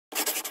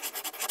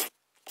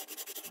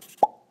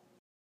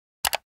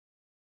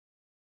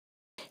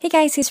Hey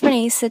guys, it's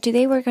Renee. So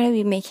today we're going to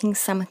be making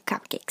some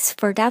cupcakes.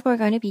 For that, we're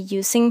going to be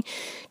using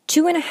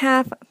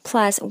 2.5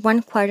 plus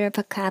 1/4 of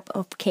a cup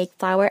of cake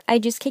flour. I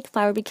use cake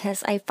flour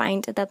because I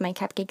find that my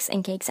cupcakes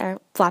and cakes are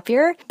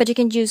fluffier, but you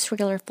can use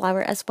regular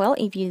flour as well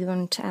if you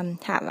don't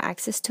have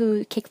access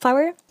to cake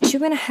flour.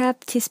 2.5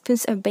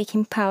 teaspoons of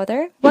baking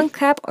powder, 1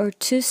 cup or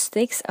 2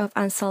 sticks of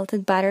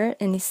unsalted butter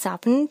and is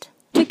softened,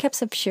 2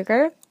 cups of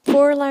sugar,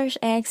 4 large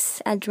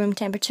eggs at room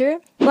temperature,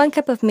 1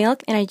 cup of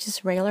milk, and I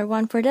use regular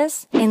one for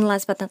this, and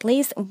last but not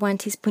least, 1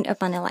 teaspoon of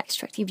vanilla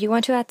extract. If you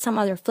want to add some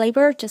other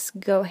flavor, just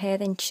go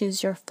ahead and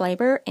choose your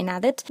flavor and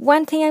add it.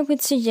 One thing I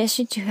would suggest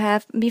you to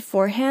have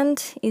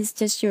beforehand is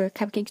just your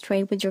cupcake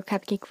tray with your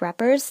cupcake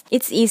wrappers.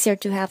 It's easier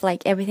to have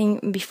like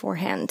everything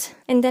beforehand.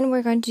 And then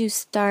we're going to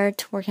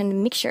start working on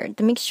the mixture.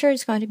 The mixture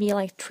is going to be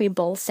like 3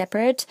 bowls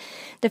separate.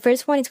 The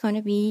first one is going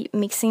to be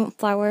mixing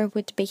flour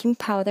with baking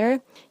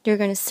powder. You're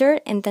going to stir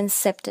and then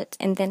sift it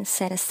and then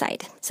set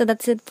aside. So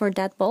that's it for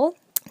that bowl.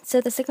 So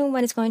the second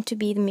one is going to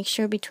be the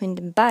mixture between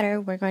the butter.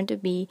 We're going to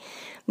be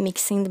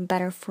mixing the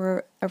butter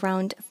for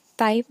around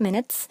 5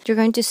 minutes. You're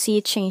going to see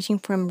it changing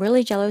from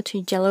really yellow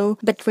to yellow,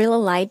 but really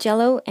light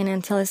yellow, and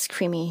until it's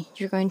creamy.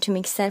 You're going to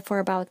mix that for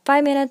about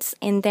 5 minutes,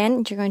 and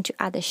then you're going to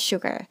add the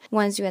sugar.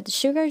 Once you add the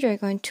sugar, you're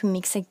going to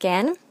mix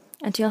again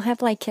until you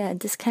have like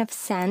this kind of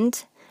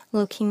sand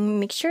looking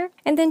mixture.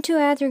 And then to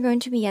add, you're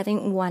going to be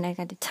adding 1 egg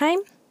at a time.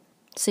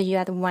 So you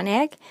add 1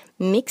 egg,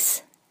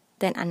 mix,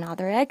 then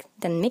another egg,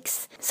 then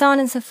mix, so on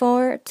and so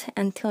forth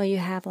until you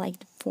have like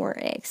 4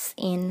 eggs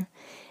in.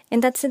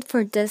 And that's it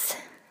for this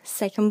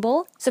second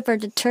bowl. So for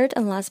the third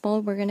and last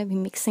bowl, we're going to be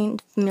mixing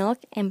milk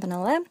and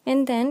vanilla.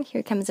 And then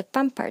here comes the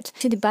fun part.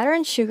 To the butter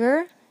and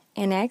sugar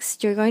and eggs,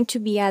 you're going to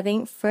be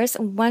adding first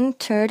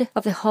 1/3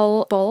 of the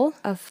whole bowl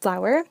of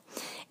flour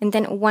and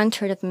then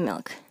 1/3 of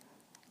milk.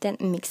 Then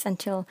mix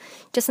until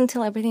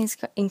everything is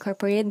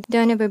incorporated.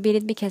 Don't overbeat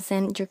it because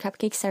then your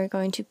cupcakes are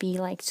going to be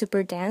like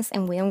super dense,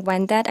 and we don't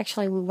want that.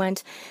 Actually, we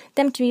want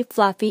them to be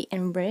fluffy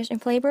and rich in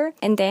flavor.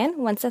 And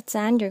then once that's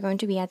done, you're going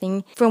to be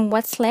adding from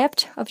what's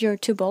left of your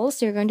 2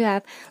 bowls. You're going to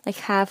have like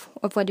half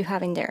of what you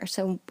have in there.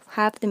 So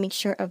half the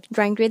mixture of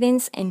dry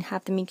ingredients and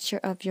half the mixture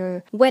of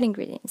your wet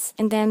ingredients.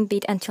 And then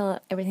beat until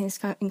everything is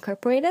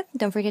incorporated.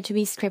 Don't forget to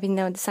be scraping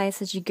down the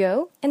sides as you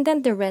go. And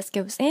then the rest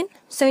goes in.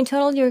 So in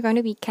total, you're going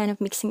to be kind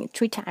of mixing it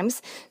 3 times.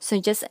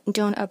 So just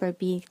don't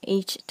overbeat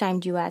each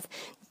time you add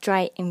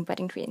dry and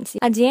wet ingredients.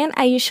 At the end,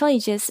 I usually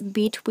just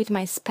beat with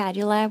my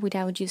spatula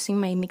without using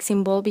my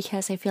mixing bowl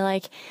because I feel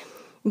like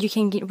you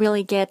can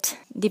really get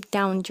deep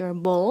down your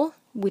bowl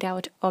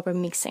without over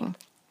mixing.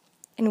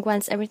 And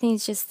once everything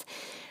is just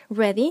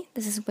ready,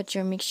 this is what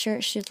your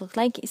mixture should look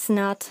like. It's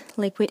not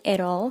liquid at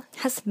all, it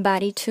has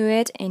body to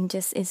it, and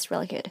just is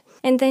really good.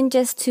 And then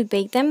just to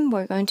bake them,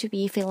 we're going to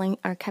be filling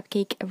our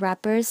cupcake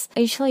wrappers.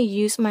 I usually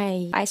use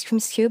my ice cream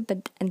scoop,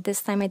 but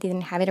this time I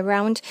didn't have it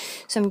around,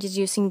 so I'm just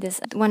using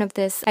one of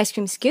these ice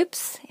cream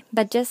scoops.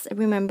 But just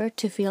remember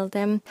to fill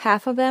them,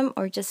 half of them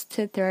or just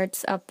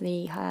 2/3 of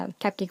the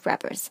cupcake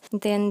wrappers.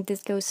 Then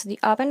this goes to the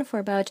oven for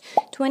about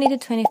 20 to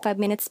 25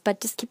 minutes,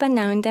 but just keep an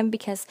eye on them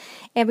because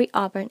every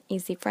oven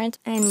is different.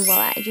 And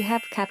voila, you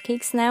have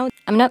cupcakes now.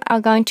 I'm not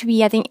going to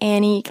be adding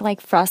any like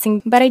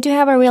frosting, but I do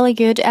have a really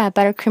good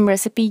buttercream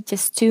recipe,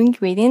 just 2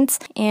 ingredients.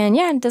 And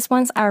yeah, these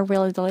ones are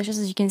really delicious.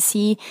 As you can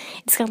see,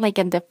 it's got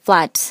like the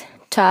flat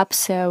top,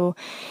 so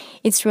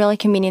it's really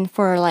convenient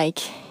for like,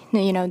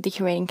 you know,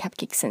 decorating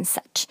cupcakes and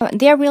such.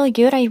 They are really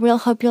good. I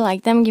really hope you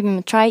like them. Give them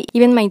a try.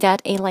 Even my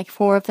dad ate like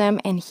 4 of them,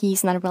 and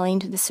he's not really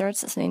into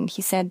desserts, and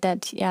he said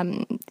that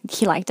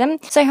he liked them.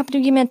 So I hope you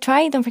give me a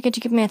try. Don't forget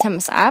to give me a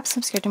thumbs up.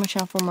 Subscribe to my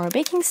channel for more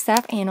baking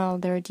stuff and all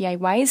their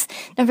DIYs.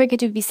 Don't forget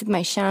to visit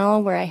my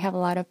channel where I have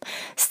a lot of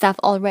stuff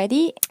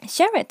already.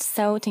 Share it.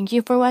 So thank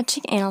you for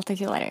watching, and I'll talk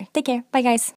to you later. Take care. Bye guys.